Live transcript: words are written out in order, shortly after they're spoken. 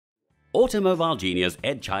Automobile genius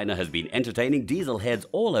Edd China has been entertaining diesel heads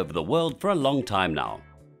all over the world for a long time now.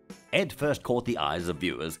 Edd first caught the eyes of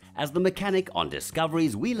viewers as the mechanic on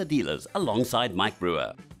Discovery's Wheeler Dealers alongside Mike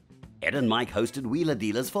Brewer. Edd and Mike hosted Wheeler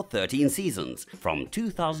Dealers for 13 seasons, from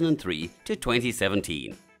 2003 to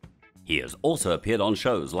 2017. He has also appeared on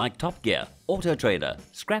shows like Top Gear, Auto Trader,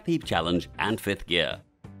 Scrapheap Challenge and Fifth Gear.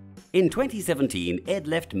 In 2017, Edd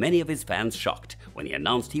left many of his fans shocked when he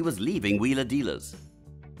announced he was leaving Wheeler Dealers.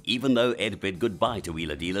 Even though Edd bid goodbye to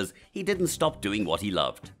Wheeler Dealers, he didn't stop doing what he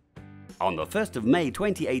loved. On the 1st of May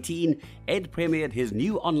 2018, Edd premiered his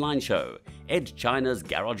new online show, Edd China's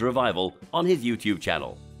Garage Revival, on his YouTube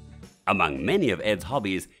channel. Among many of Edd's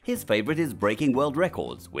hobbies, his favorite is breaking world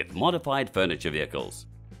records with modified furniture vehicles.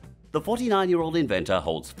 The 49-year-old inventor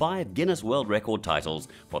holds 5 Guinness World Record titles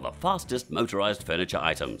for the fastest motorized furniture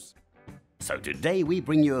items. So today we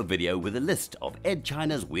bring you a video with a list of Edd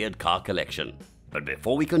China's weird car collection. But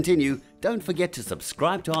before we continue, don't forget to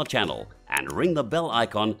subscribe to our channel and ring the bell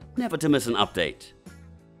icon never to miss an update.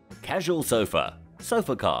 Casual sofa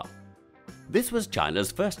car. This was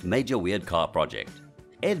China's first major weird car project.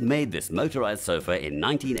 Edd made this motorized sofa in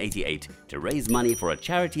 1988 to raise money for a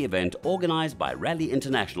charity event organized by Rally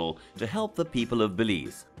International to help the people of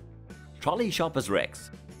Belize. Trolley Shoppers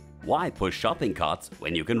Rex. Why push shopping carts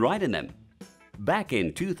when you can ride in them? Back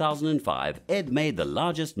in 2005, Edd made the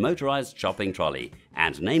largest motorized shopping trolley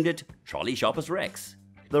and named it Trolley Shoppers Rex.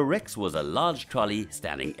 The Rex was a large trolley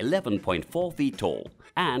standing 11.4 feet tall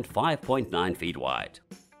and 5.9 feet wide.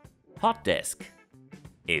 Hot desk.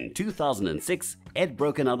 In 2006, Edd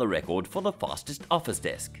broke another record for the fastest office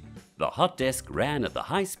desk. The hot desk ran at the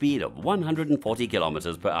high speed of 140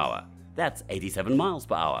 kilometers per hour. That's 87 miles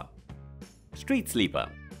per hour. Street sleeper.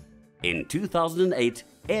 In 2008,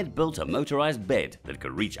 Edd built a motorized bed that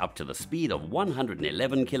could reach up to the speed of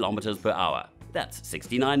 111 kilometers per hour. That's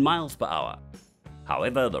 69 miles per hour.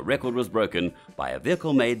 However, the record was broken by a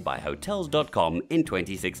vehicle made by Hotels.com in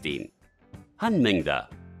 2016. Hanmingda.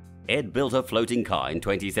 Edd built a floating car in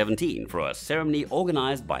 2017 for a ceremony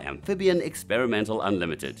organized by Amphibian Experimental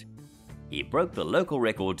Unlimited. He broke the local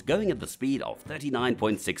record going at the speed of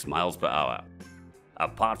 39.6 miles per hour.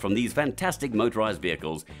 Apart from these fantastic motorized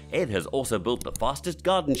vehicles, Edd has also built the fastest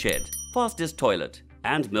garden shed, fastest toilet,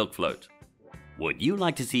 and milk float. Would you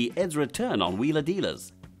like to see Edd's return on Wheeler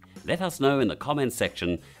Dealers? Let us know in the comments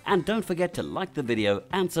section, and don't forget to like the video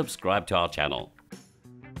and subscribe to our channel.